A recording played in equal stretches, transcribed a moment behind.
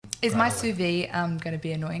Is my sous vide going to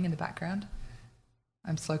be annoying in the background?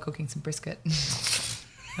 I'm slow cooking some brisket. It's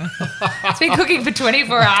been cooking for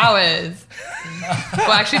 24 hours.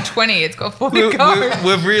 Well, actually 20. It's got 4 to go.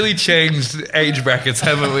 We've really changed age brackets,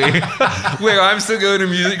 haven't we? Where I'm still going to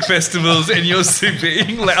music festivals and you're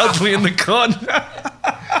souping loudly in the corner.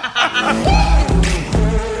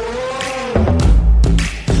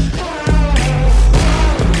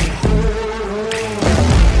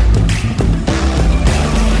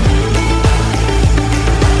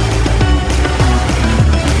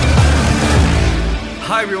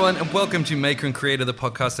 Hi everyone and welcome to Maker and Creator, the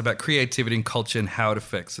podcast about creativity and culture and how it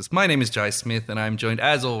affects us. My name is Jai Smith and I'm joined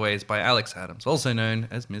as always by Alex Adams, also known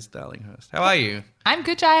as Ms. Darlinghurst. How are you? I'm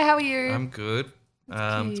good, Jai. How are you? I'm good.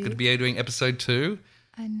 It's good to be here doing episode 2.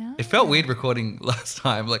 I know. It felt weird recording last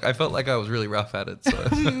time. I felt like I was really rough at it. So.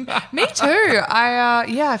 Me too.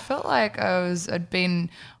 I felt like I'd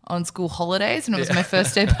been on school holidays and it was my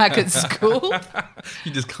first day back at school.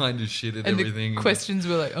 You just kind of shit at and everything. The questions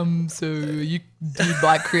were like, so do you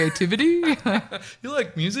like creativity? You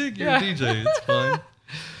like music? You're a DJ. It's fine.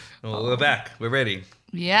 Well, we're back. We're ready.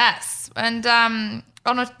 Yes. And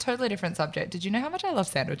on a totally different subject, did you know how much I love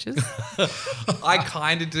sandwiches? I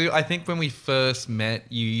kind of do. I think when we first met,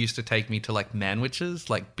 you used to take me to like manwiches,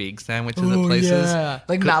 like big sandwiches at places. Yeah.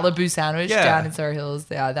 Like Malibu sandwich down in Surrey Hills.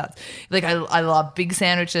 Yeah, that's like I love big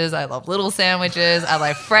sandwiches. I love little sandwiches. I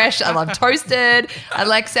like fresh. I love toasted. I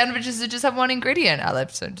like sandwiches that just have one ingredient. I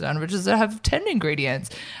love sandwiches that have 10 ingredients.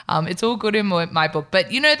 It's all good in my book.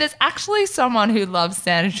 But you know, there's actually someone who loves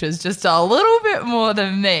sandwiches just a little bit more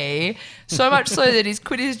than me. So much so that he's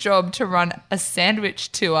quit his job to run a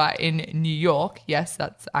sandwich tour in New York. Yes,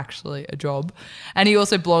 that's actually a job. And he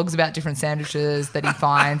also blogs about different sandwiches that he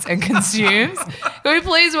finds and consumes. Can we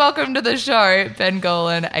please welcome to the show Ben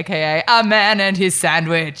Gollan, a.k.a. A Man and His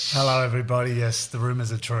Sandwich. Hello, everybody. Yes, the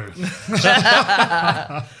rumours are true.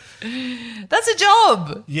 That's a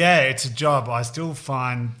job. Yeah, it's a job. I still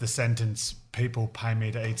find the sentence, people pay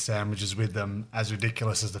me to eat sandwiches with them, as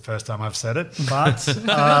ridiculous as the first time I've said it. But,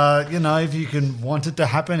 if you can want it to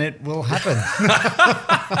happen, it will happen.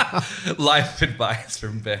 Life advice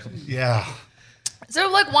from Ben. Yeah.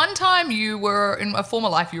 So, one time you were, in a former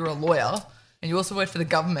life, you were a lawyer and you also worked for the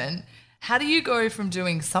government. How do you go from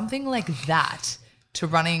doing something like that to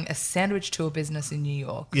running a sandwich tour business in New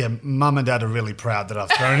York? Yeah, Mum and Dad are really proud that I've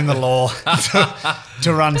thrown in the law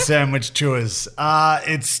to run sandwich tours.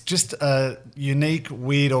 It's just a unique,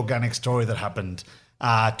 weird, organic story that happened.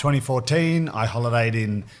 2014, I holidayed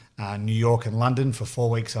in New York and London for 4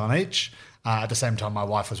 weeks on each. At the same time, my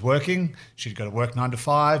wife was working. She'd go to work 9 to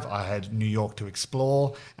 5. I had New York to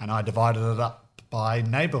explore, and I divided it up by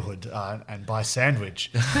neighbourhood and by sandwich.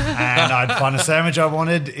 And I'd find a sandwich I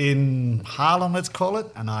wanted in Harlem, let's call it,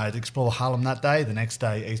 and I'd explore Harlem that day. The next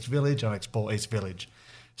day, East Village, I'd explore East Village.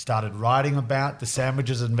 Started writing about the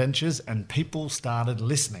sandwiches and adventures, and people started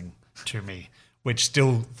listening to me, which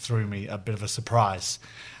still threw me a bit of a surprise.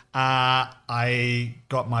 I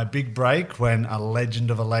got my big break when a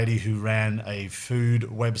legend of a lady who ran a food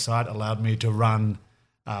website allowed me to run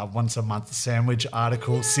once a month sandwich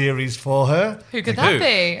article series for her. Who could that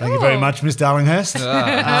be? Thank you very much, Miss Darlinghurst.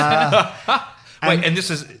 Wait, and this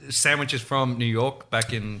is sandwiches from New York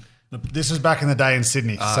back in... This was back in the day in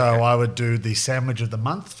Sydney. So okay. I would do the sandwich of the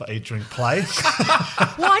month for each drink play.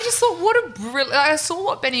 Well, I just thought, what a brilliant... I saw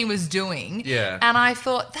what Benny was doing. Yeah. And I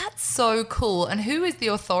thought, that's so cool. And who is the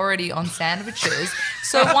authority on sandwiches?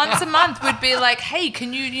 So once a month would be like, hey,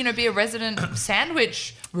 can you, be a resident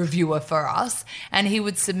sandwich reviewer for us? And he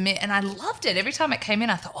would submit, and I loved it. Every time it came in,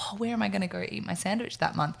 I thought, where am I going to go eat my sandwich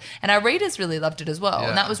that month? And our readers really loved it as well. Yeah.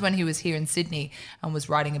 And that was when he was here in Sydney and was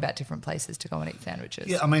writing about different places to go and eat sandwiches.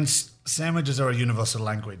 Yeah, I mean, sandwiches are a universal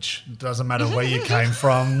language. It doesn't matter where you came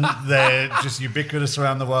from. They're just ubiquitous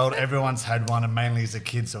around the world. Everyone's had one, and mainly as a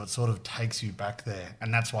kid, so it sort of takes you back there.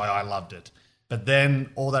 And that's why I loved it. But then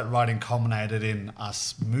all that writing culminated in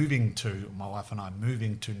us my wife and I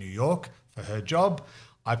moving to New York for her job.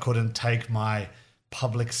 I couldn't take my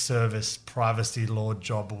public service privacy law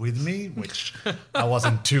job with me, which I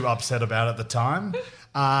wasn't too upset about at the time.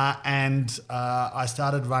 And I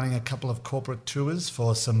started running a couple of corporate tours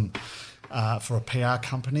for a PR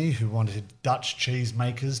company who wanted Dutch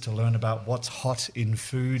cheesemakers to learn about what's hot in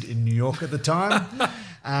food in New York at the time.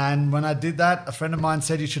 And when I did that, a friend of mine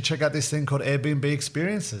said you should check out this thing called Airbnb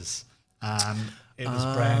Experiences. It was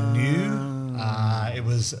brand new.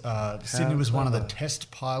 Sydney was one of the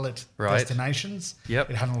test pilot destinations.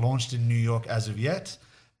 Yep. It hadn't launched in New York as of yet,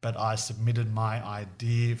 but I submitted my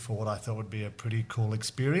idea for what I thought would be a pretty cool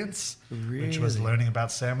experience, which was learning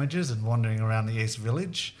about sandwiches and wandering around the East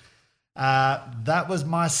Village. That was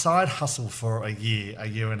my side hustle for a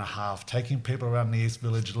year and a half, taking people around the East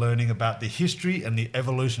Village, learning about the history and the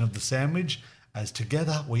evolution of the sandwich, as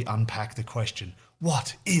together we unpack the question,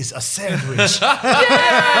 what is a sandwich?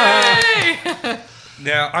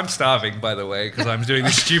 Now, I'm starving, by the way, because I'm doing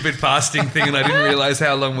this stupid fasting thing and I didn't realise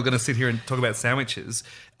how long we're going to sit here and talk about sandwiches.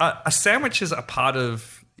 Are sandwiches a part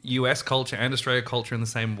of US culture and Australia culture in the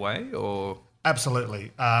same way, or...?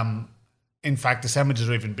 Absolutely. In fact, the sandwiches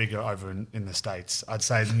are even bigger over in the States. I'd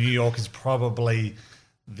say New York is probably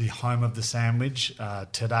the home of the sandwich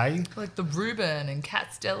today. Like the Reuben and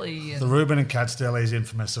Cat's Deli. The Reuben and Cat's Deli is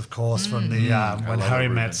infamous, of course, from the When Harry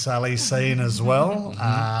Met Sally scene as well.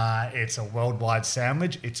 It's a worldwide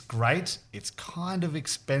sandwich. It's great. It's kind of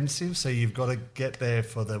expensive, so you've got to get there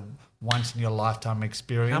for the once-in-your-lifetime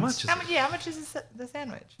experience. How much is How much is the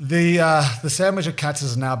sandwich? The sandwich at Cat's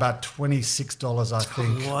is now about $26, I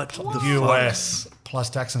think. What? US plus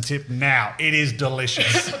tax and tip. Now, it is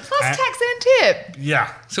delicious. Plus tax and tip.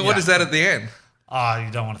 Yeah. So what is that at the end? Oh, you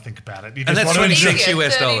don't want to think about it. You And just that's want to $26 enjoy-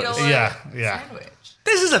 US dollars. $30 Yeah. Sandwich.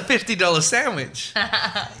 This is a $50 sandwich.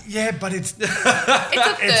 Yeah, but it's It's a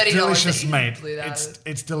 $30 delicious, mate. easily, though.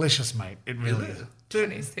 It's delicious, mate. It really is.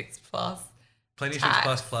 26 plus Plenty of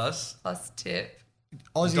Tax. plus. tip.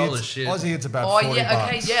 Dollar shit. Aussie, it's about Oh, $40. yeah,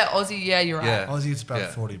 okay, yeah, Aussie, yeah, you're right. Yeah. Aussie, it's about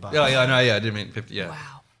Yeah. $40. Yeah, I know. Yeah, I didn't mean 50. Yeah.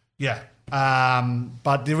 Wow. Yeah.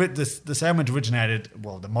 But the sandwich originated,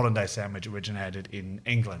 well, the modern day sandwich originated in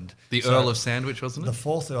England. The So Earl of Sandwich, wasn't the it?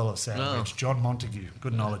 fourth Earl of Sandwich, Oh. John Montague.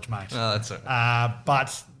 Good knowledge, mate. Oh, that's all right.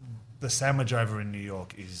 But the sandwich over in New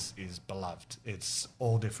York is beloved. It's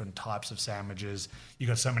all different types of sandwiches. You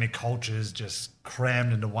got so many cultures just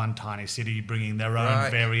crammed into one tiny city, bringing their own Right.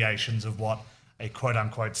 variations of what a quote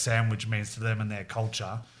unquote sandwich means to them and their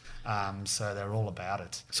culture. So they're all about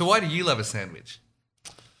it. So why do you love a sandwich?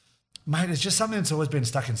 Mate, it's just something that's always been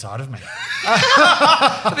stuck inside of me.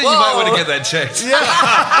 I think you might want to get that checked.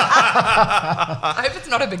 I hope it's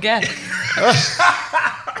not a baguette.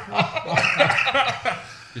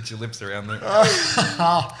 Get your lips around there.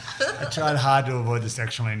 I tried hard to avoid the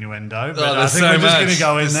sexual innuendo, but I there's think so we're just much. going to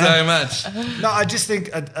go in There's there. so much. No, I just think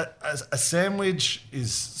a sandwich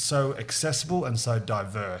is so accessible and so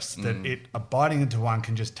diverse that biting into one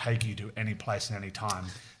can just take you to any place and any time.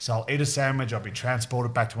 So I'll eat a sandwich, I'll be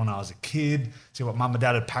transported back to when I was a kid, see what mum and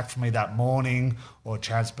dad had packed for me that morning, or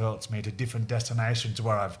transports me to different destinations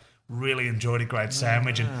where I've really enjoyed a great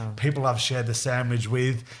sandwich and people I've shared the sandwich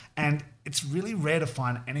with. And it's really rare to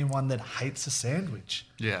find anyone that hates a sandwich.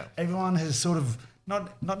 Yeah. Everyone has sort of not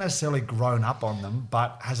necessarily grown up on them,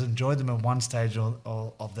 but has enjoyed them at one stage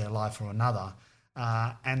of their life or another.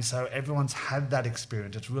 And so everyone's had that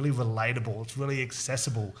experience. It's really relatable. It's really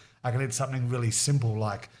accessible. I can eat something really simple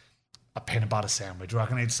like a peanut butter sandwich, or I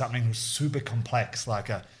can eat something super complex like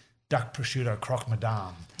a duck prosciutto croque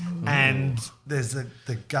madame. And there's the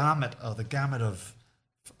gamut of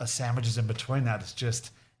sandwiches in between that. It's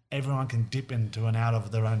just everyone can dip into and out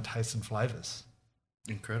of their own tastes and flavours.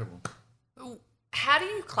 Incredible. How do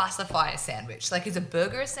you classify a sandwich? Like, is a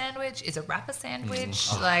burger a sandwich? Is a wrap a sandwich?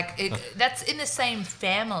 That's in the same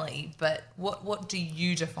family, but what do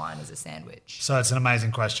you define as a sandwich? So it's an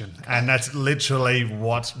amazing question. And that's literally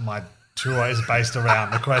what my tour is based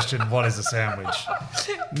around, the question, what is a sandwich?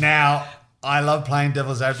 Now, I love playing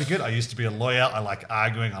devil's advocate. I used to be a lawyer. I like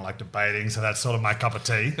arguing. I like debating. So that's sort of my cup of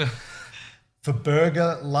tea. For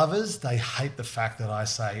burger lovers, they hate the fact that I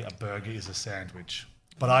say a burger is a sandwich.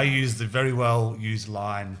 But I use the very well used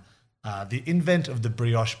line, the invent of the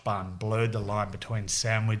brioche bun blurred the line between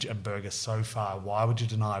sandwich and burger so far. Why would you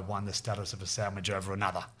deny one the status of a sandwich over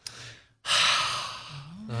another?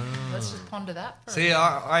 Let's just ponder that for a See, minute.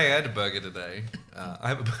 I had a burger today. I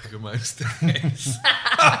have a burger most days.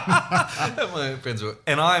 My friends were,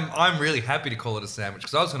 and I'm really happy to call it a sandwich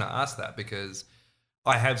because I was going to ask that because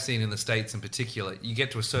I have seen in the States in particular, you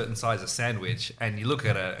get to a certain size of sandwich and you look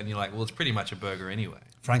at it and you're like, well, it's pretty much a burger anyway.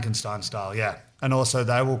 Frankenstein style, yeah. And also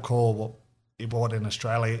they will call what in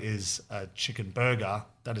Australia is a chicken burger,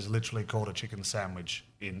 that is literally called a chicken sandwich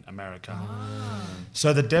in America.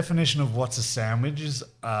 So the definition of what's a sandwich is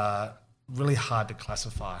really hard to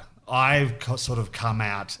classify. I've sort of come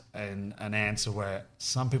out in an answer where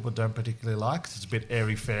some people don't particularly like, 'cause it's a bit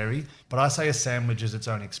airy-fairy, but I say a sandwich is its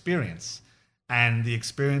own experience. And the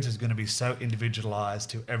experience is going to be so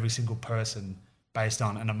individualized to every single person based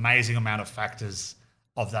on an amazing amount of factors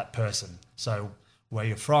of that person. So where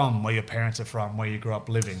you're from, where your parents are from, where you grew up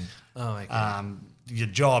living, your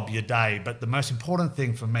job, your day. But the most important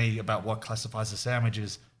thing for me about what classifies a sandwich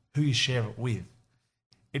is who you share it with.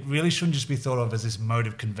 It really shouldn't just be thought of as this mode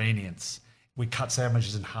of convenience. we cut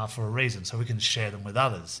sandwiches in half for a reason, so we can share them with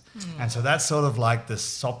others. And so that's sort of like the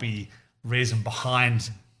soppy reason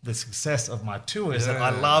behind the success of my tour is that I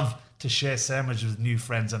love to share sandwiches with new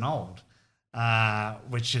friends and old,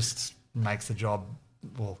 which just makes the job,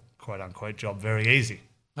 well, quote unquote job, very easy.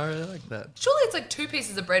 I really like that. Surely it's like 2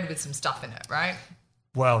 pieces of bread with some stuff in it, right?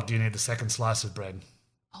 Well, do you need the second slice of bread?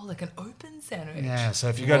 Oh, like an open sandwich. Yeah, so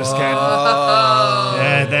if you go to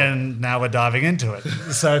yeah, then now we're diving into it.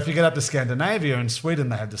 So if you get up to Scandinavia, in Sweden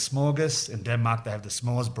they have the smorgas, in Denmark they have the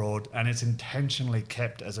smorgasbord, and it's intentionally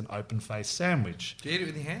kept as an open-faced sandwich. Do you eat it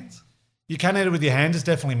with your hands? You can eat it with your hands, it's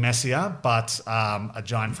definitely messier, but a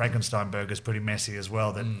giant Frankenstein burger is pretty messy as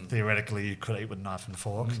well that theoretically you could eat with a knife and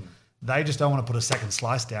fork. They just don't want to put a second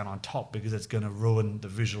slice down on top because it's going to ruin the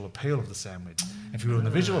visual appeal of the sandwich. If you ruin the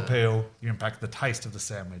visual appeal, you impact the taste of the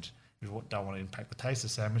sandwich. You don't want to impact the taste of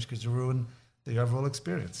the sandwich because you ruin the overall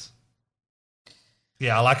experience.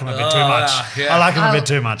 Yeah, I like them a bit too much. Yeah. I like them a bit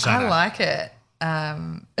too much. I like it.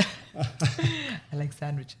 I like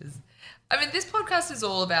sandwiches. I mean, this podcast is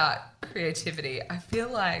all about creativity. I feel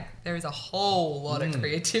like there is a whole lot of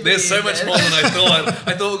creativity. There's so much more than I thought.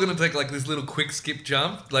 I thought we were going to take like this little quick skip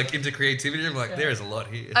jump like into creativity. I'm like, there is a lot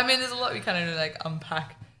here. I mean, there's a lot we kind of like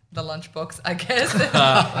unpack the lunchbox, I guess, and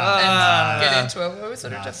get into it. We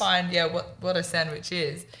sort of define, what a sandwich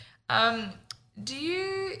is. Do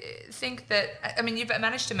you think that, I mean, you've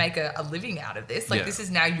managed to make a living out of this. Like, this is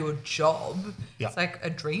now your job. Yeah. It's like a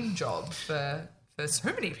dream job for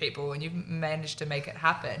so many people, and you've managed to make it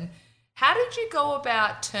happen. How did you go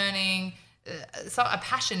about turning a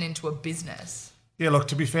passion into a business? Yeah, look,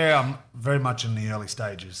 to be fair, I'm very much in the early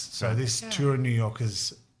stages. So this tour in New York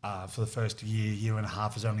is, for the first year and a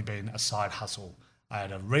half, has only been a side hustle. I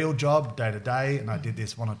had a real job day to day, and I did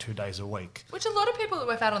this 1 or 2 days a week. Which a lot of people that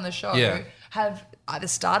we've had on the show have either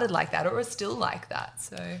started like that or are still like that.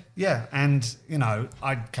 So yeah, and you know,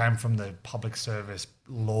 I came from the public service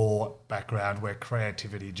law background where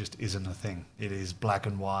creativity just isn't a thing. It is black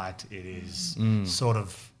and white. It is sort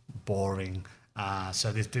of boring.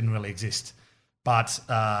 So this didn't really exist. But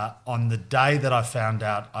on the day that I found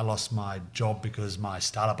out I lost my job because my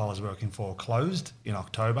startup I was working for closed in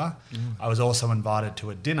October, I was also invited to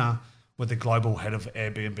a dinner with the global head of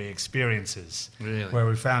Airbnb experiences, where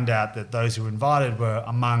we found out that those who were invited were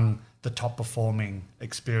among the top performing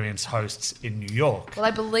experience hosts in New York. Well, I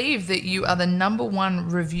believe that you are the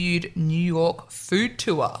 #1 reviewed New York food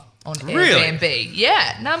tour on Airbnb.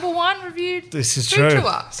 Yeah, #1 reviewed This is food true.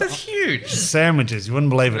 tour. That's huge. Sandwiches, you wouldn't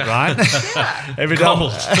believe it, right? every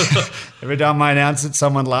time I announce it,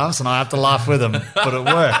 someone laughs and I have to laugh with them, but it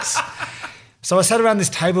works. So I sat around this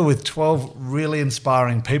table with 12 really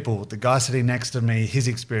inspiring people. The guy sitting next to me, his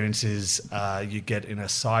experience is you get in a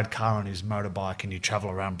sidecar on his motorbike and you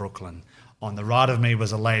travel around Brooklyn. On the right of me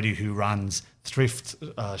was a lady who runs thrift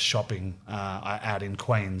shopping out in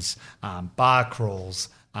Queens, bar crawls,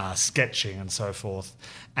 sketching and so forth.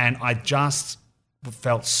 And I just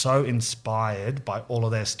felt so inspired by all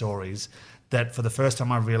of their stories that for the first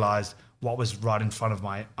time I realised what was right in front of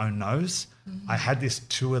my own nose. I had this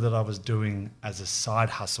tour that I was doing as a side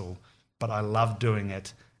hustle, but I loved doing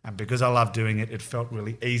it. And because I loved doing it, it felt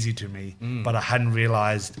really easy to me, but I hadn't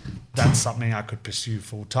realised that's something I could pursue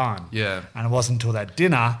full time. Yeah. And it wasn't until that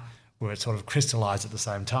dinner where it sort of crystallised at the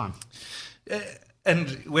same time.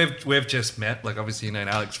 And we've just met, like obviously you've known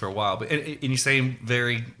Alex for a while, but and you seem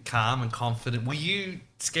very calm and confident. Were you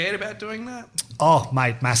scared about doing that? Oh,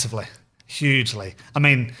 mate, massively, hugely. I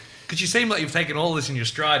mean, because you seem like you've taken all this in your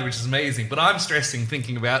stride, which is amazing. But I'm stressing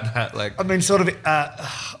thinking about that. Like, I mean, sort of.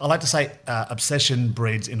 I like to say, obsession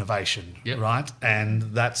breeds innovation, right? And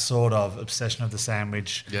that sort of obsession of the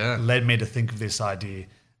sandwich led me to think of this idea.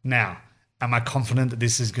 Now, am I confident that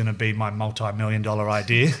this is going to be my multi-million-dollar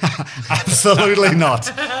idea? Absolutely not.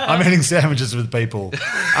 I'm eating sandwiches with people.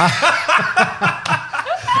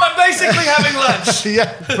 I'm basically having lunch.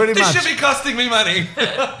 Yeah, pretty much. This should be costing me money.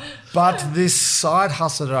 But this side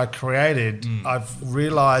hustle that I created, I've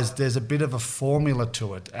realised there's a bit of a formula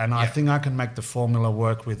to it. And I think I can make the formula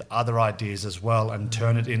work with other ideas as well and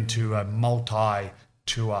turn it into a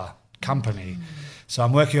multi-tour company. So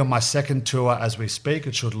I'm working on my second tour as we speak.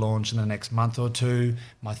 It should launch in the next month or two.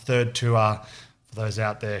 My third tour, for those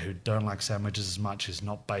out there who don't like sandwiches as much, is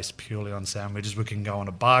not based purely on sandwiches. We can go on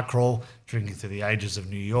a bar crawl, drinking through the ages of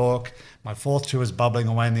New York. My fourth tour is bubbling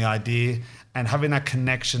away in the idea. And having that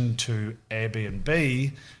connection to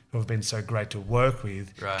Airbnb, who have been so great to work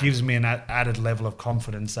with, gives me an added level of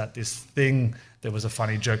confidence that this thing that was a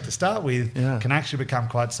funny joke to start with can actually become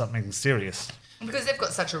quite something serious. Because they've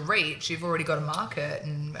got such a reach, you've already got a market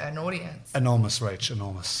and an audience. Enormous reach,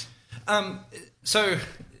 enormous. So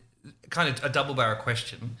kind of a double barrel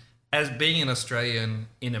question. As being an Australian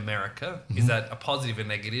in America, is that a positive and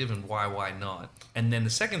negative, and why not? And then the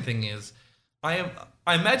second thing is, I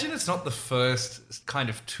imagine it's not the first kind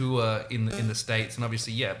of tour in the States, and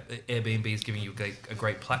obviously, Airbnb is giving you a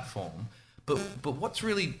great platform. But what's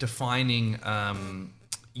really defining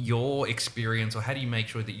your experience, or how do you make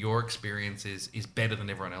sure that your experience is better than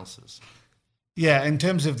everyone else's? Yeah, in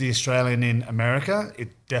terms of the Australian in America, it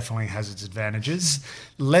definitely has its advantages.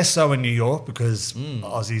 Less so in New York because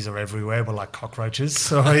Aussies are everywhere. We're like cockroaches,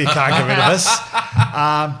 so you can't get rid of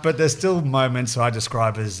us. But there's still moments I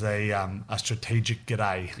describe as a strategic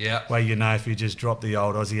g'day, where you know if you just drop the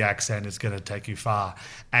old Aussie accent, it's going to take you far.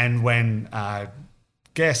 And when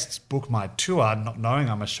guests book my tour, not knowing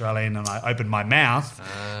I'm Australian, and I open my mouth,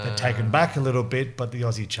 they're taken back a little bit, but the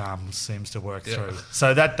Aussie charm seems to work through.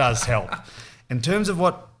 So that does help. In terms of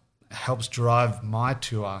what helps drive my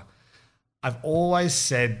tour, I've always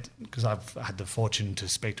said, because I've had the fortune to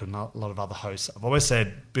speak to a lot of other hosts, I've always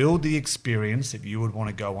said, build the experience that you would want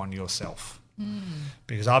to go on yourself.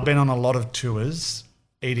 Because I've been on a lot of tours,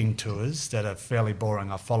 eating tours, that are fairly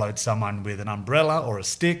boring. I've followed someone with an umbrella or a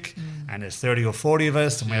stick, and there's 30 or 40 of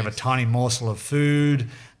us, and we have a tiny morsel of food,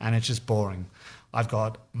 and it's just boring. I've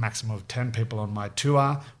got a maximum of 10 people on my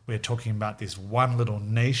tour. We're talking about this one little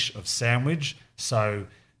niche of sandwich. So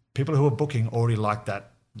people who are booking already like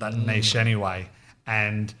that niche anyway.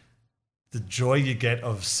 And the joy you get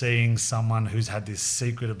of seeing someone who's had this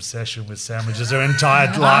secret obsession with sandwiches their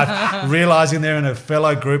entire life, realizing they're in a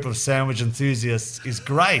fellow group of sandwich enthusiasts is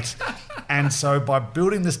great. And so by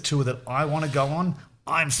building this tour that I want to go on,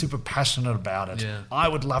 I'm super passionate about it. Yeah. I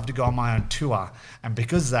would love to go on my own tour. And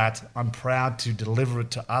because of that, I'm proud to deliver it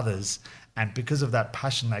to others. And because of that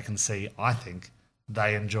passion they can see, I think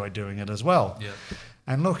they enjoy doing it as well. Yeah.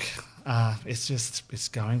 And look, it's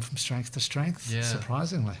going from strength to strength,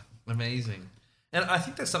 surprisingly. Amazing. And I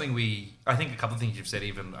think that's something I think a couple of things you've said,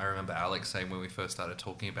 even I remember Alex saying when we first started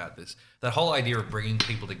talking about this, that whole idea of bringing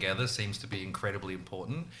people together seems to be incredibly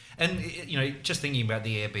important. And, you know, just thinking about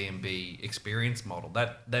the Airbnb experience model,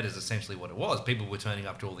 that is essentially what it was. People were turning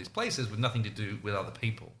up to all these places with nothing to do with other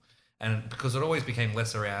people. And because it always became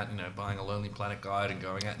less around, you know, buying a Lonely Planet guide and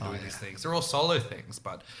going out and doing these things. They're all solo things,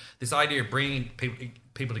 but this idea of bringing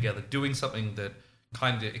people together, doing something that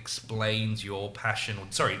kind of explains your passion, or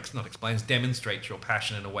sorry, it's not explains, demonstrates your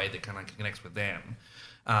passion in a way that kind of connects with them.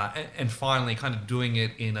 And finally, kind of doing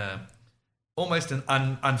it in almost an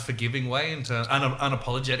unforgiving way, into an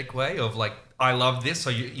unapologetic way of like, I love this, so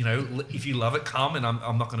you know, if you love it, come, and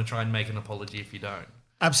I'm not going to try and make an apology if you don't.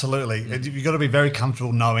 Absolutely. You've got to be very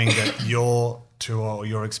comfortable knowing that your tour or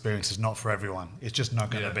your experience is not for everyone. It's just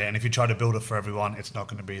not going to be. And if you try to build it for everyone, it's not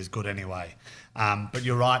going to be as good anyway. But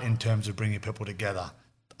you're right in terms of bringing people together.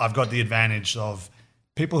 I've got the advantage of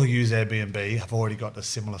people who use Airbnb have already got a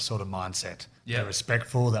similar sort of mindset. They're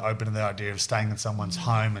respectful, they're open to the idea of staying in someone's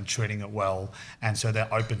home and treating it well. And so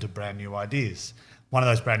they're open to brand new ideas. One of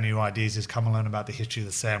those brand new ideas is come and learn about the history of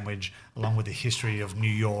the sandwich, along with the history of New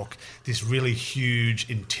York, this really huge,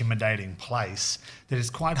 intimidating place that is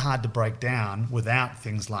quite hard to break down without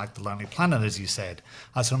things like the Lonely Planet, as you said.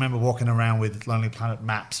 I still remember walking around with Lonely Planet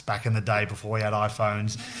maps back in the day before we had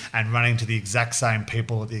iPhones and running to the exact same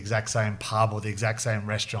people at the exact same pub or the exact same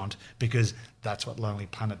restaurant because that's what Lonely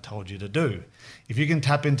Planet told you to do. If you can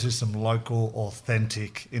tap into some local,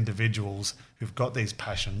 authentic individuals who've got these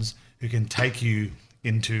passions, who can take you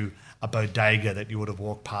into a bodega that you would have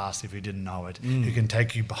walked past if you didn't know it, who can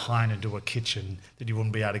take you behind into a kitchen that you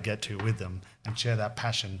wouldn't be able to get to with them and share that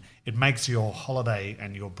passion, it makes your holiday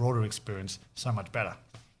and your broader experience so much better.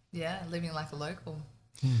 Yeah, living like a local.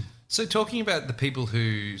 So talking about the people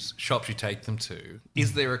whose shops you take them to,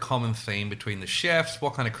 is there a common theme between the chefs?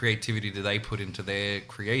 What kind of creativity do they put into their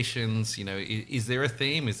creations? You know, is there a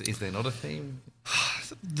theme? Is there not a theme?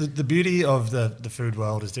 The beauty of the food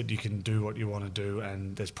world is that you can do what you want to do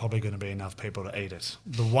and there's probably going to be enough people to eat it.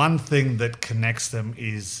 The one thing that connects them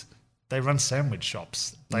is they run sandwich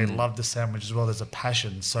shops. They love the sandwich as well. There's a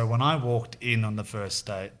passion. So when I walked in on the first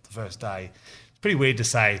day, it's pretty weird to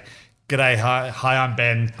say, "G'day, hi, I'm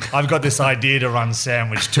Ben. I've got this idea to run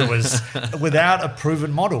sandwich tours," without a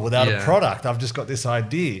proven model, without a product. I've just got this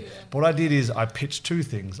idea. But what I did is I pitched two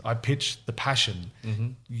things. I pitched the passion.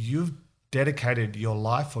 You've dedicated your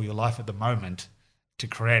life or your life at the moment to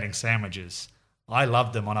creating sandwiches. I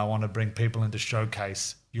love them and I want to bring people in to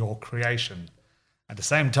showcase your creation. At the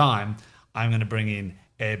same time, I'm going to bring in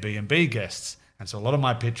Airbnb guests. And so a lot of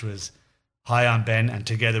my pitch was, Hi, I'm Ben, and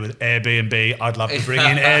together with Airbnb, I'd love to bring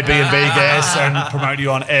in Airbnb guests and promote you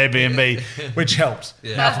on Airbnb, which helps.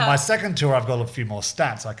 Yeah. Now, for my second tour, I've got a few more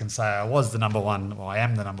stats. I can say I was the number one, or I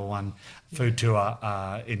am the number one food tour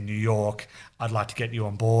in New York. I'd like to get you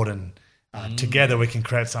on board, and together we can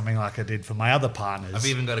create something like I did for my other partners. I've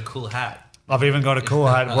even got a cool hat. I've even got a cool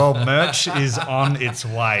hat. Well, merch is on its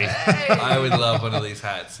way. I would love one of these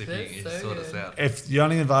hats if you That's so sort us good. out. If you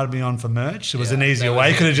only invited me on for merch, it was an Yeah, easier that way.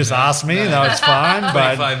 was You could have it. just No, asked me. no. No, it's fine.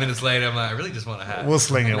 But 5 minutes later, I'm like, I really just want a hat. we'll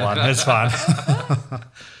sling you one. It's fine.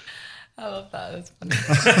 I love that. That's funny.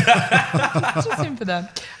 Just in for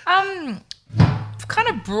that. Kind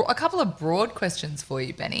of a couple of broad questions for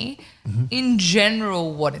you, Benny. In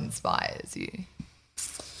general, what inspires you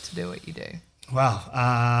to do what you do?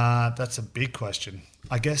 Wow, that's a big question.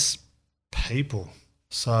 I guess people.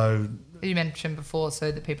 So You mentioned before, so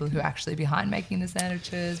the people who are actually behind making the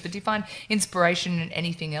sandwiches. But do you find inspiration in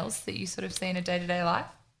anything else that you sort of see in a day-to-day life?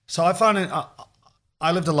 I find it.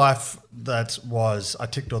 I lived a life that was, I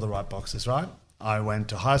ticked all the right boxes, right? I went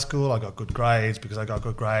to high school, I got good grades. Because I got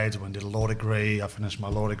good grades, I went and did a law degree, I finished my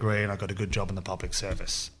law degree, and I got a good job in the public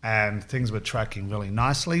service. And things were tracking really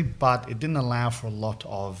nicely, but it didn't allow for a lot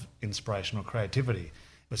of inspiration or creativity.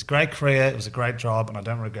 It was a great career, it was a great job, and I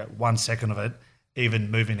don't regret 1 second of it. Even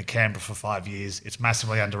moving to Canberra for 5 years, it's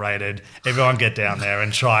massively underrated. Everyone get down there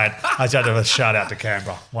and try it. I just had to have a shout out to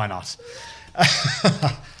Canberra. Why not?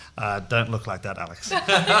 Don't look like that, Alex.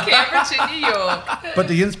 Canberra to New York. But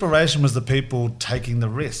the inspiration was the people taking the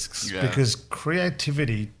risks, Yeah. because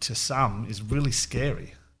creativity to some is really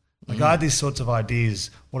scary. Like I had these sorts of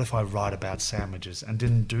ideas. What if I write about sandwiches, and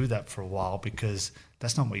didn't do that for a while because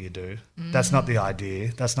that's not what you do. That's not the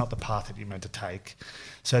idea. That's not the path that you're meant to take.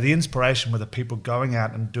 So the inspiration were the people going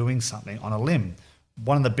out and doing something on a limb.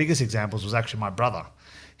 One of the biggest examples was actually my brother.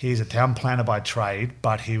 He's a town planner by trade,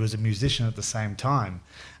 but he was a musician at the same time.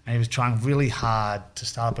 And he was trying really hard to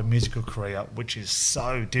start up a musical career, which is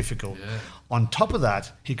so difficult. Yeah. On top of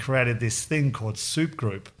that, he created this thing called Soup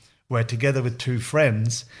Group, where together with 2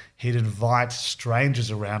 friends, he'd invite strangers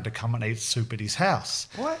around to come and eat soup at his house.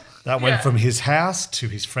 What? That went Yeah. from his house to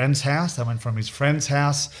his friend's house. That went from his friend's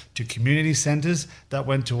house to community centres. That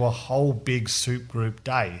went to a whole big soup group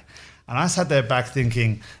day. And I sat there back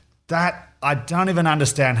thinking, that I don't even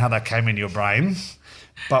understand how that came in your brain.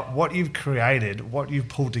 But what you've created, what you've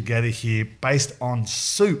pulled together here based on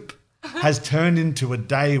soup has turned into a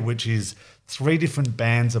day which is 3 different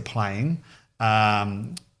bands are playing.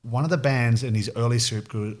 One of the bands in his early soup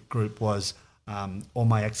group was All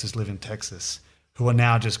My Exes Live in Texas, who are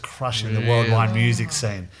now just crushing the worldwide music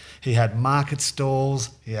scene. He had market stalls,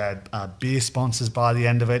 he had beer sponsors by the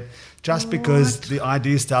end of it, just because the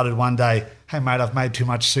idea started one day, hey mate, I've made too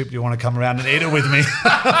much soup, do you want to come around and eat it with me?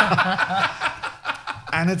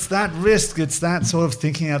 And it's that risk, it's that sort of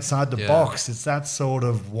thinking outside the box, it's that sort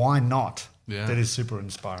of why not that is super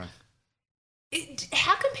inspiring.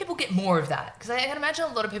 How can people get more of that? Because I can imagine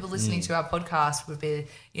a lot of people listening to our podcast would be,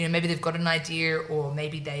 maybe they've got an idea, or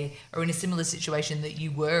maybe they are in a similar situation that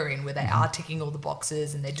you were in, where they are ticking all the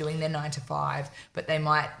boxes and they're doing their 9 to 5, but they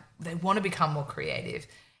want to become more creative.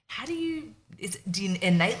 How do you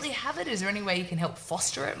innately have it? Is there any way you can help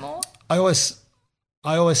foster it more? I always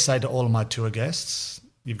say to all of my tour guests,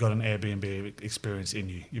 you've got an Airbnb experience in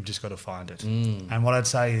you. You've just got to find it. And what I'd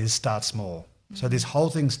say is start small. So this whole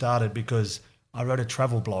thing started because I wrote a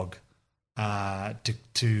travel blog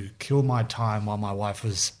to kill my time while my wife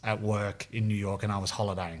was at work in New York and I was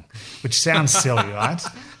holidaying, which sounds silly, right?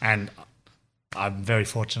 And I'm very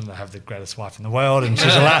fortunate to have the greatest wife in the world, and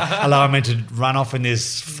she's allowing me to run off in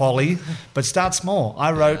this folly. But start small.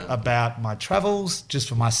 I wrote about my travels just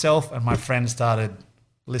for myself, and my friends started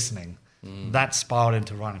listening. That spiraled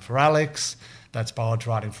into writing for Alex. That spiraled to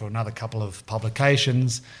writing for another couple of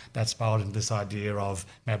publications. That spiraled into this idea of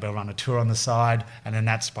maybe I'll run a tour on the side. And then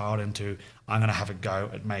that spiraled into I'm going to have a go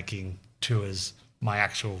at making tours my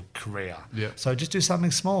actual career. Yep. So just do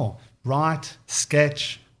something small. Write,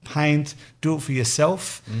 sketch, paint, do it for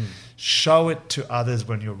yourself. Show it to others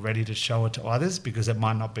when you're ready to show it to others, because it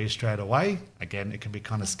might not be straight away. Again, it can be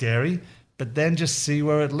kind of scary. But then just see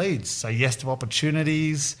where it leads. Say yes to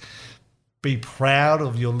opportunities. Be proud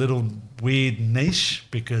of your little weird niche,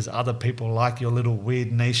 because other people like your little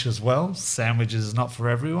weird niche as well. Sandwiches is not for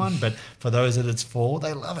everyone, but for those that it's for,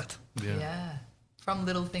 they love it. Yeah. From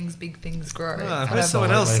little things, big things grow. I've heard someone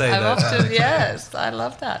else say I've that. often, yes, I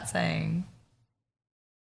love that saying.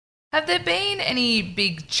 Have there been any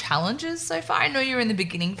big challenges so far? I know you're in the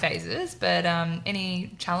beginning phases, but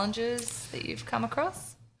any challenges that you've come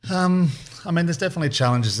across? I mean, there's definitely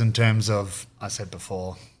challenges in terms of, I said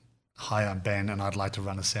before, Hi, I'm Ben, and I'd like to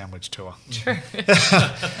run a sandwich tour. True.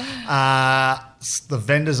 The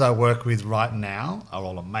vendors I work with right now are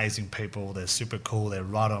all amazing people. They're super cool. They're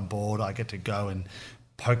right on board. I get to go and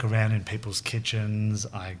poke around in people's kitchens.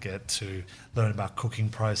 I get to learn about cooking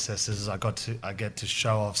processes. I get to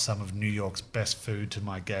show off some of New York's best food to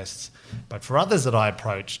my guests. But for others that I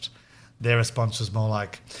approached, their response was more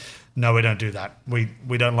like, no, we don't do that. We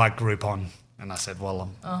don't like Groupon. And I said,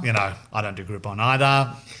 well, I don't do Groupon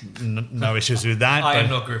either. No issues with that. I am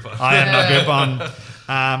not Groupon. I am not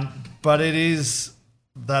Groupon. But it is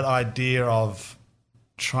that idea of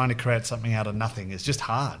trying to create something out of nothing. It's just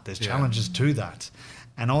hard. There's challenges to that.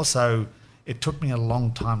 And also, it took me a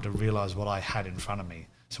long time to realize what I had in front of me.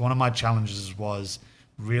 So one of my challenges was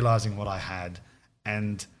realizing what I had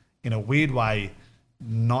and, in a weird way,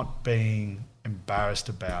 not being embarrassed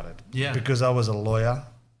about it. Yeah. Because I was a lawyer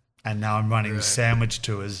and now I'm running sandwich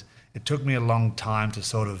tours. It took me a long time to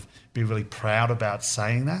sort of be really proud about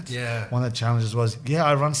saying that. Yeah. One of the challenges was,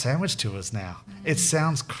 I run sandwich tours now. It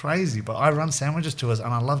sounds crazy, but I run sandwich tours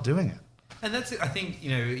and I love doing it. And that's, I think,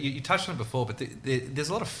 you touched on it before, but there's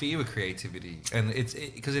a lot of fear with creativity, and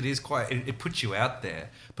because it is quite, it puts you out there.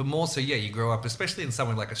 But more so, you grow up, especially in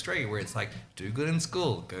somewhere like Australia, where it's like, do good in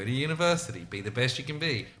school, go to university, be the best you can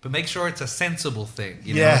be, but make sure it's a sensible thing.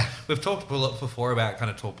 You know? We've talked a lot before about kind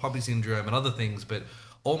of tall poppy syndrome and other things, but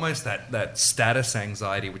almost that status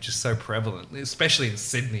anxiety, which is so prevalent, especially in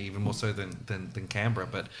Sydney, even more so than Canberra.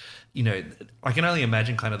 But I can only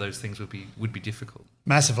imagine kind of those things would be difficult.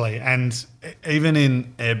 Massively. And even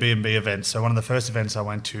in Airbnb events, so one of the first events I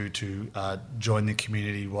went to join the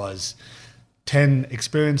community was 10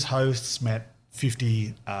 experienced hosts met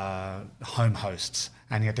 50 home hosts,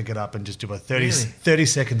 and you had to get up and just do a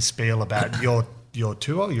 30-second spiel about your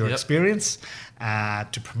tour, your experience,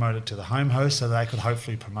 to promote it to the home host so they could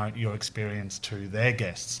hopefully promote your experience to their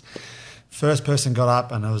guests. First person got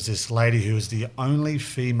up, and it was this lady who was the only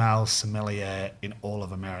female sommelier in all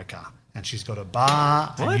of America. And she's got a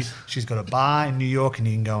bar. She's got a bar in New York, and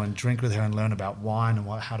you can go and drink with her and learn about wine and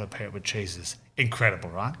how to pair it with cheeses. Incredible,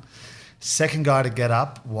 right? Second guy to get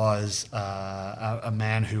up was a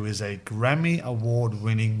man who is a Grammy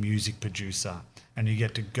Award-winning music producer. And you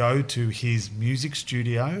get to go to his music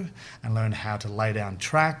studio and learn how to lay down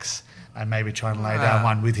tracks and maybe try and lay down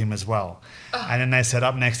one with him as well. And then they said,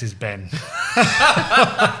 up next is Ben.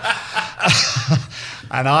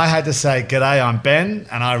 And I had to say, g'day, I'm Ben,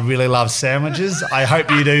 and I really love sandwiches. I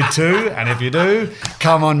hope you do too. And if you do,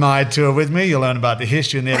 come on my tour with me. You'll learn about the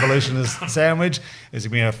history and the evolution of the sandwich. It's going to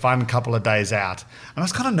be a fun couple of days out. And I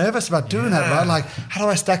was kind of nervous about doing that, right? Like, how do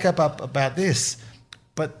I stack up about this?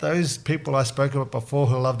 But those people I spoke about before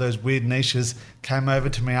who love those weird niches came over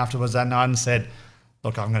to me afterwards that night and said,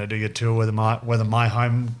 look, I'm going to do your tour whether my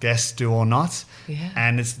home guests do or not. Yeah.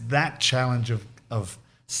 And it's that challenge of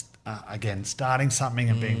again, starting something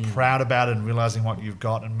and being proud about it and realizing what you've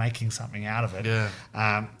got and making something out of it,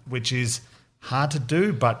 which is hard to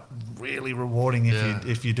do, but really rewarding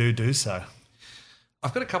if you do so.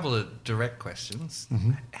 I've got a couple of direct questions.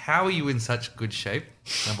 Mm-hmm. How are you in such good shape,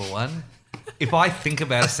 number one? If I think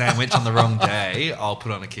about a sandwich on the wrong day, I'll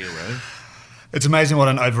put on a kilo. It's amazing what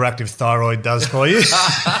an overactive thyroid does for you.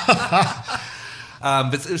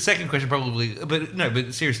 But the second question probably,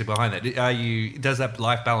 but seriously behind that, does that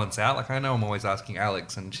life balance out? Like I know I'm always asking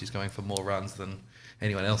Alex, and she's going for more runs than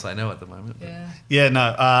anyone else I know at the moment. Yeah,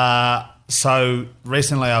 no. So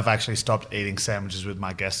recently I've actually stopped eating sandwiches with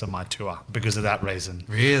my guests on my tour because of that reason.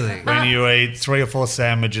 Really? When you eat 3 or 4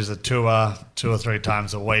 sandwiches a tour 2 or 3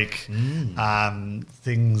 times a week,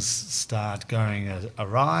 things start going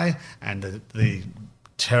awry, and the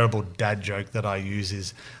terrible dad joke that I use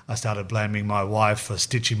is I started blaming my wife for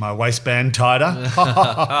stitching my waistband tighter.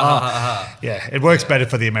 Yeah, it works better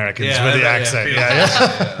for the Americans with the accent.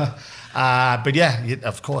 But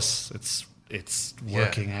of course, it's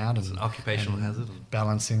working out. It's an occupational hazard.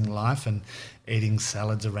 Balancing life and eating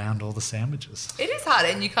salads around all the sandwiches. It is hard,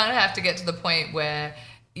 and you kind of have to get to the point where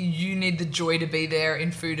you need the joy to be there in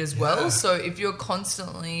food as well. So if you're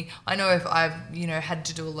constantly, I know if I've, had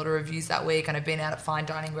to do a lot of reviews that week and I've been out at fine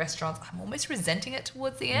dining restaurants, I'm almost resenting it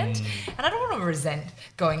towards the end. And I don't want to resent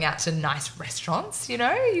going out to nice restaurants, you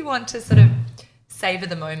want to sort of savor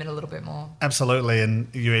the moment a little bit more. Absolutely. And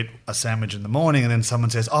you eat a sandwich in the morning and then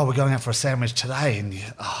someone says, we're going out for a sandwich today. And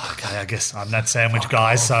okay, I guess I'm that sandwich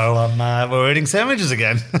guy. So we're eating sandwiches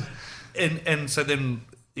again. and so then,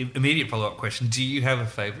 immediate follow-up question: do you have a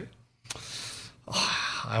favourite?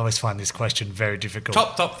 I always find this question very difficult.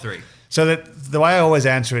 Top 3. So the way I always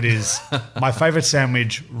answer it is my favourite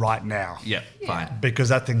sandwich right now. Yeah, fine. Because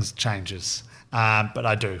that thing changes. But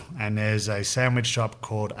I do. And there's a sandwich shop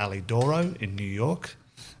called Alidoro in New York.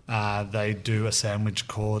 They do a sandwich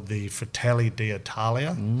called the Fratelli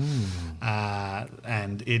d'Italia.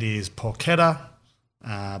 And it is porchetta,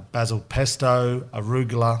 basil pesto,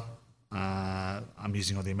 arugula. I'm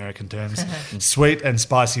using all the American terms. Sweet and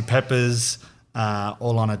spicy peppers,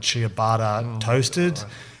 all on a ciabatta toasted.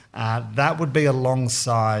 That would be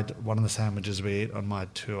alongside one of the sandwiches we eat on my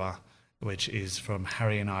tour, which is from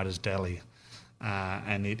Harry and Ida's Deli.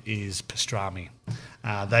 And it is pastrami.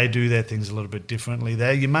 They do their things a little bit differently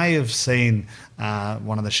there. You may have seen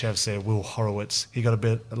one of the chefs there, Will Horowitz. He got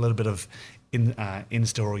a little bit of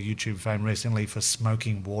Insta or YouTube fame recently for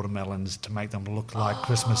smoking watermelons to make them look like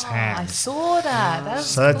Christmas hams. I saw that.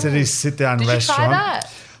 That's at his sit-down restaurant. Did you try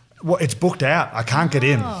that? Well, it's booked out. I can't get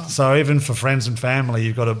in. So even for friends and family,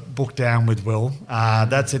 you've got to book down with Will.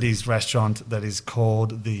 That's at his restaurant that is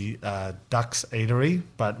called the Ducks Eatery,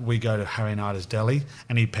 but we go to Harry and Ida's Deli,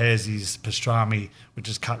 and he pairs his pastrami, which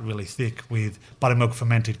is cut really thick, with buttermilk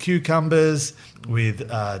fermented cucumbers, with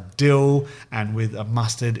dill, and with a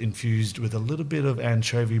mustard infused with a little bit of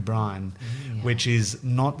anchovy brine, which is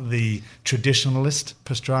not the traditionalist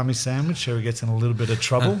pastrami sandwich, so he gets in a little bit of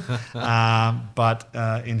trouble. But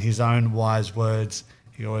in his own wise words,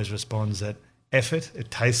 he always responds that, F it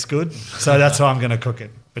tastes good. So that's how I'm going to cook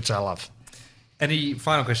it, which I love. Any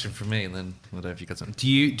final question from me, and then I don't know if you got something. Do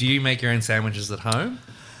you make your own sandwiches at home?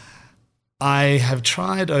 I have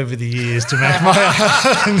tried over the years to make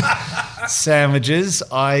my own sandwiches.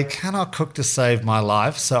 I cannot cook to save my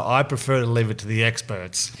life, so I prefer to leave it to the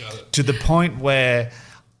experts. To the point where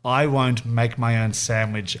I won't make my own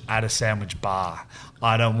sandwich at a sandwich bar.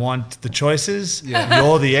 I don't want the choices.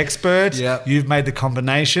 You're the expert. You've made the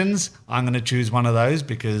combinations. I'm going to choose one of those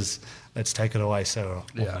because let's take it away, Sarah.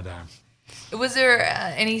 Was there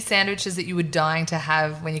any sandwiches that you were dying to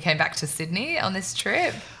have when you came back to Sydney on this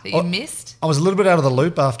trip that you missed? I was a little bit out of the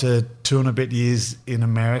loop after 2 and a bit years in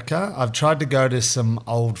America. I've tried to go to some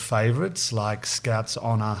old favourites like Scout's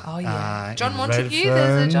Honour. John Montague.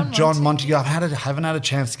 There's a John Montague. I haven't had a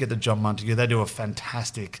chance to get to John Montague. They do a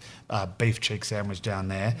fantastic beef cheek sandwich down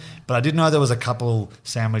there. But I did know there was a couple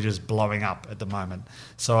sandwiches blowing up at the moment.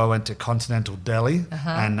 So I went to Continental Deli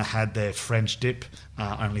and had their French dip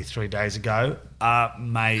only 3 days ago.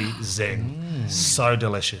 Amazing. So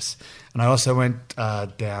delicious. And I also went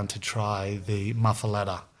down to try the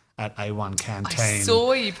muffaletta at A1 Canteen. I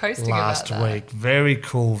saw you posting last about that. week. Very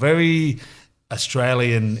cool. Very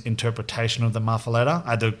Australian interpretation of the muffaletta.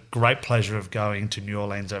 I had the great pleasure of going to New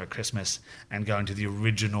Orleans over Christmas and going to the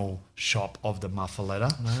original shop of the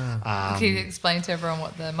muffaletta. Can you explain to everyone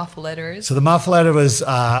what the muffaletta is? So the muffaletta was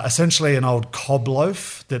essentially an old cob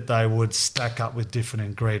loaf that they would stack up with different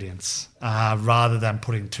ingredients. Rather than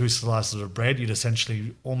putting 2 slices of bread, you'd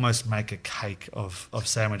essentially almost make a cake of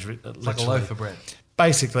sandwich. Like a loaf of bread.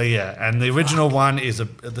 Basically, yeah. And the original one is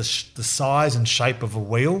the size and shape of a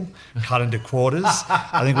wheel cut into quarters.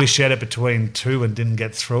 I think we shared it between 2 and didn't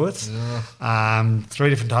get through it. 3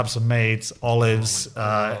 different types of meats, olives,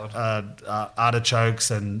 artichokes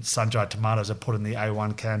and sun-dried tomatoes are put in the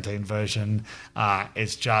A1 Canteen version.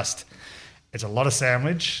 It's a lot of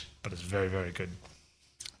sandwich, but it's very, very good.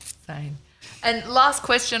 Same. And last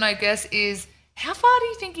question, I guess, is how far do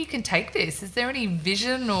you think you can take this? Is there any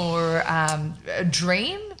vision or a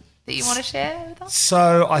dream that you want to share with us?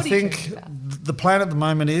 So I think the plan at the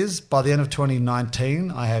moment is by the end of 2019,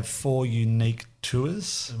 I have 4 unique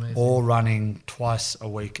tours, all running twice a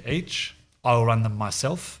week each. I'll run them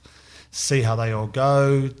myself, see how they all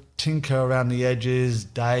go, tinker around the edges,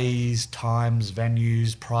 days, times,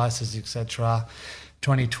 venues, prices, etc.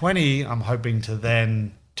 2020, I'm hoping to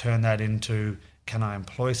then turn that into, can I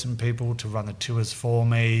employ some people to run the tours for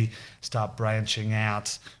me, start branching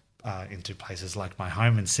out into places like my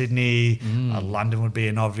home in Sydney. London would be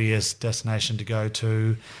an obvious destination to go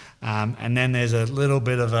to. And then there's a little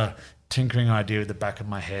bit of a tinkering idea at the back of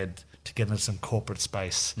my head to get into some corporate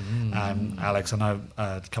space. Alex, I know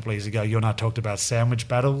a couple of years ago you and I talked about sandwich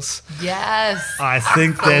battles. Yes. I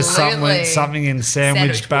think there's something in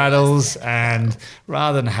sandwich battles, and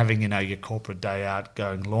rather than having, your corporate day out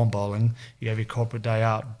going lawn bowling, you have your corporate day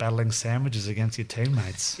out battling sandwiches against your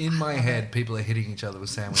teammates. In my head, people are hitting each other with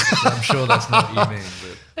sandwiches. I'm sure that's not what you mean.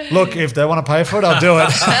 But Look, if they want to pay for it, I'll do it.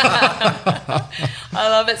 I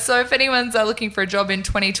love it. So if anyone's looking for a job in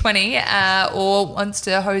 2020 or wants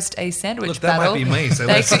to host a sandwich that battle, might be me. So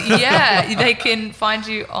they can find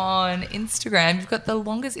you on Instagram. You've got the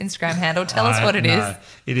longest Instagram handle. Tell us what it is.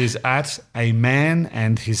 It is at a man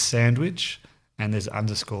and his sandwich. and there's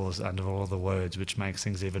underscores under all of the words, which makes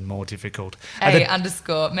things even more difficult.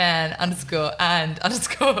 Underscore man underscore and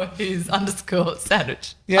underscore his underscore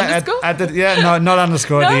sandwich. Yeah, underscore? not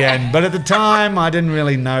underscore at the end. But at the time, I didn't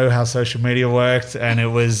really know how social media worked, and it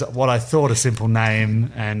was what I thought a simple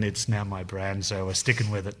name, and it's now my brand, so we're sticking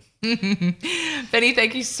with it. Benny,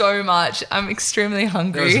 thank you so much. I'm extremely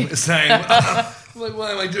hungry. Same. Like,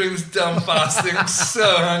 why am I doing this dumb fasting? I'm so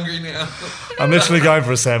hungry now. I'm literally going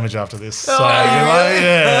for a sandwich after this. So,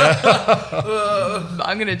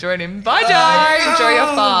 I'm going to join him. Bye, Joe. Enjoy your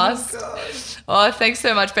fast. Oh, thanks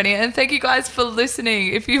so much, Benny. And thank you guys for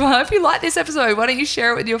listening. If you like this episode, why don't you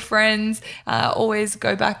share it with your friends? Always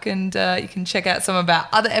go back and you can check out some of our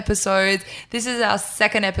other episodes. This is our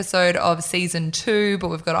second episode of season 2, but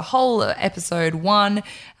we've got a whole episode 1.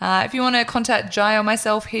 If you want to contact Jai or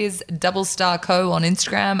myself, here's @doublestarco on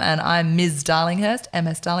Instagram, and I'm Ms. Darlinghurst,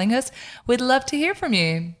 MS Darlinghurst. We'd love to hear from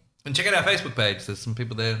you. And check out our Facebook page. There's some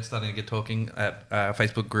people there starting to get talking at our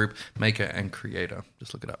Facebook group, Maker and Creator.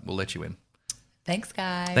 Just look it up. We'll let you in. Thanks,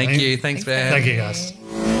 guys. Thank you. Thanks for having me. Thank you,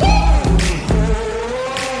 guys.